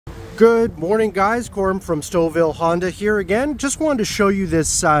Good morning, guys. Corum from Stouffville Honda here again. Just wanted to show you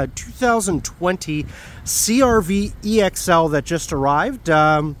this 2020 CR-V EXL that just arrived.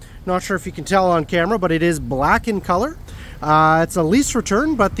 Not sure if you can tell on camera, but it is black in color. It's a lease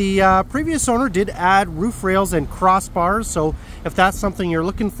return, but the previous owner did add roof rails and crossbars, so if that's something you're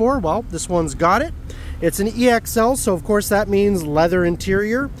looking for, well, this one's got it. It's an EXL, so of course that means leather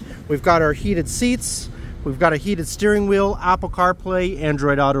interior. We've got our heated seats. We've got a heated steering wheel, Apple CarPlay,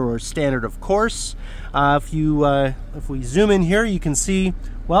 Android Auto or standard, of course. If we zoom in here, you can see,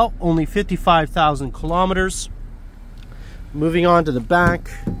 well, only 55,000 kilometers. Moving on to the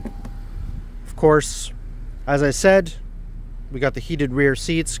back, of course, as I said, we got the heated rear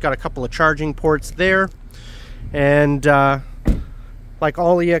seats, got a couple of charging ports there, and like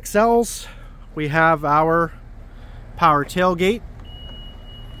all EXLs, we have our power tailgate.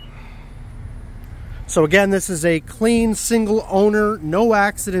 So again, this is a clean, single owner, no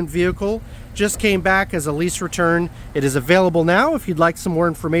accident vehicle. Just came back as a lease return. It is available now. If you'd like some more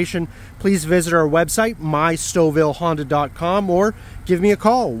information, please visit our website, mystouffvillehonda.com, or give me a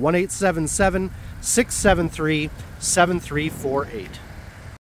call, 1-877-673-7348.